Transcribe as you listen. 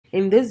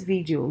In this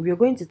video, we are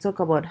going to talk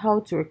about how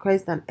to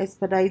request an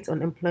Expedite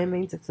on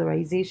Employment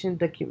Authorization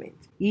Document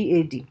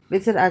 (EAD).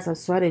 Visit us at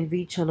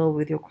Swat&Vee channel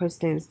with your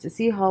questions to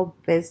see how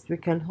best we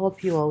can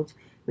help you out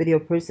with your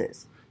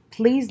process.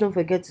 Please don't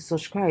forget to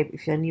subscribe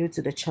if you are new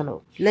to the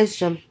channel. Let's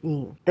jump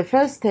in. The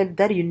first step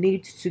that you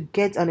need to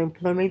get an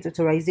Employment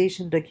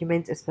Authorization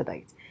Document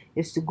Expedite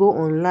is to go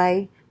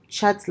online,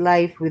 chat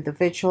live with the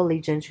virtual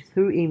agent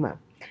through email,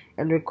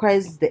 and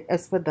request the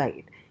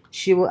Expedite.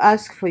 She will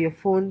ask for your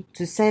phone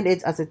to send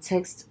it as a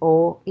text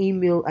or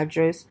email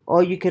address,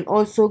 or you can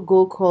also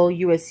go call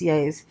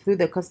USCIS through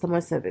the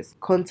customer service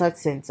contact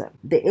center.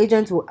 The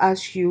agent will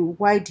ask you,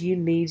 why do you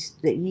need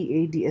the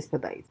EAD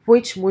Expedite,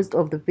 which most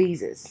of the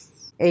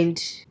bases, and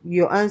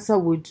your answer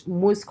would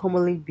most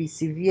commonly be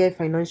severe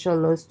financial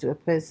loss to a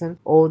person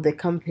or the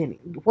company.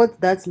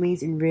 What that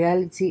means in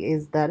reality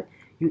is that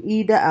you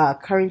either are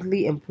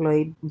currently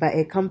employed by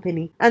a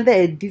company under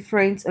a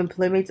different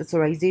employment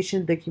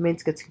authorization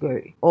document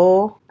category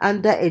or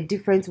under a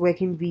different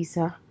working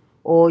visa,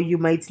 or you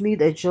might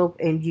need a job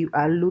and you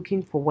are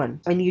looking for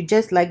one and you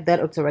just like that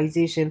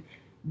authorization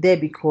there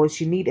because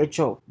you need a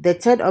job. The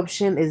third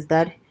option is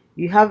that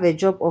you have a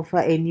job offer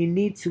and you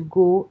need to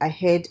go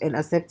ahead and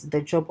accept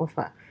the job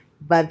offer,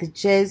 but they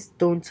just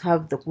don't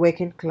have the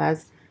working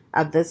class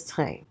at this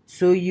time.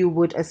 So you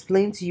would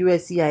explain to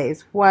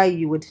USCIS why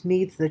you would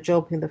need the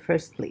job in the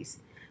first place.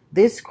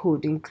 This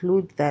could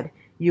include that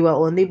you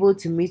are unable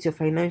to meet your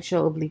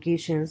financial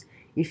obligations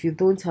if you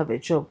don't have a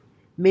job.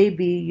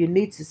 Maybe you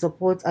need to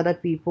support other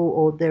people,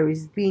 or there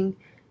is being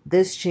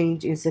this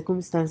change in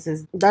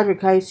circumstances that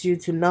requires you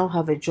to now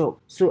have a job.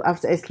 So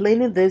after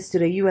explaining this to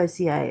the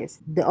USCIS,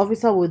 the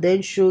officer will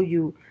then show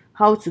you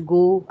how to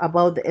go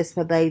about the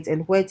expedite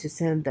and where to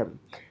send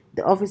them.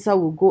 The officer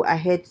will go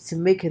ahead to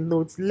make a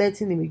note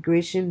letting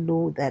immigration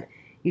know that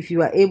if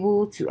you are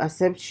able to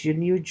accept your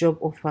new job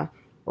offer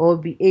or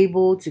be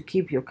able to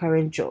keep your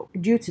current job.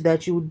 Due to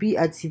that, you would be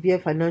at severe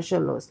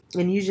financial loss,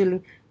 and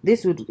usually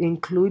this would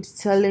include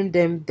telling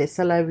them the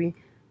salary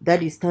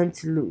that you stand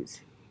to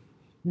lose.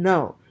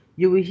 Now,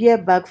 you will hear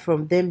back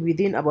from them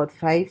within about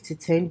 5 to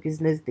 10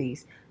 business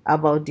days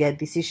about their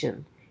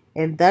decision,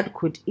 and that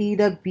could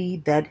either be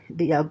that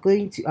they are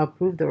going to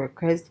approve the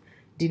request,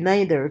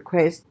 deny the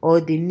request, or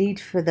they need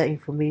further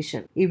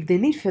information. If they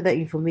need further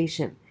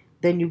information,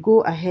 then you go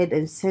ahead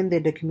and send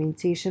the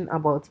documentation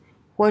about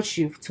what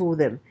you've told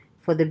them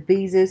for the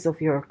basis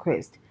of your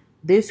request.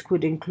 This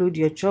could include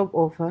your job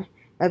offer,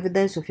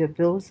 evidence of your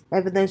bills,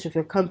 evidence of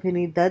your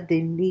company that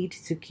they need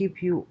to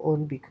keep you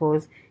on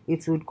because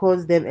it would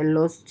cause them a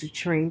loss to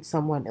train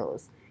someone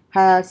else,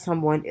 hire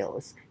someone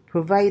else,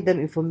 provide them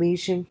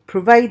information,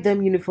 provide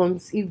them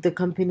uniforms if the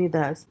company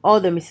does, all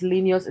the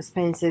miscellaneous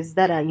expenses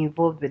that are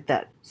involved with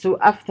that. So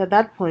after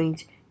that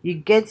point, you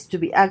get to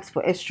be asked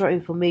for extra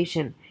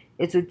information.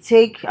 It will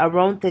take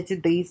around 30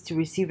 days to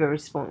receive a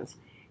response.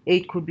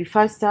 It could be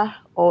faster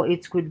or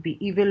it could be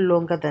even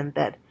longer than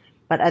that.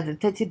 But at the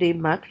 30-day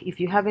mark, if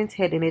you haven't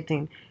heard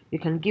anything, you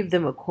can give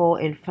them a call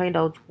and find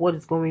out what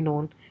is going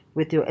on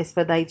with your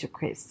expedite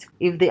request.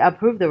 If they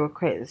approve the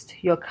request,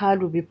 your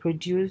card will be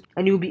produced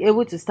and you'll be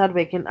able to start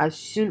working as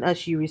soon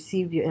as you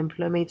receive your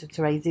employment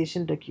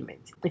authorization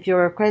document. If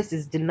your request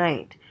is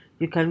denied,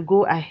 you can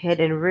go ahead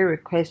and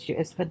re-request your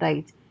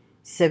expedite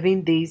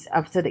 7 days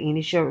after the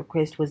initial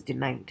request was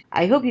denied.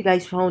 I hope you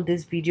guys found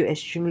this video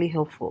extremely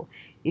helpful.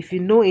 If you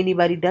know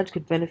anybody that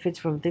could benefit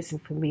from this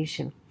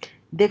information,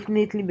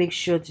 definitely make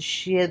sure to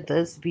share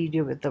this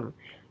video with them.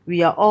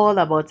 We are all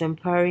about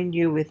empowering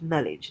you with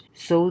knowledge.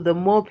 So the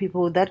more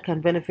people that can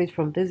benefit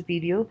from this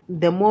video,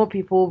 the more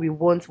people we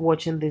want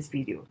watching this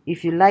video.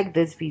 If you like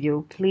this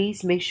video,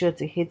 please make sure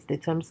to hit the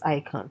thumbs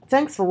icon.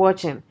 Thanks for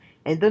watching,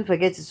 and don't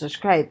forget to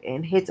subscribe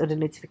and hit on the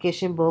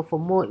notification bell for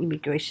more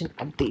immigration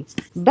updates.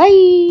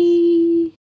 Bye!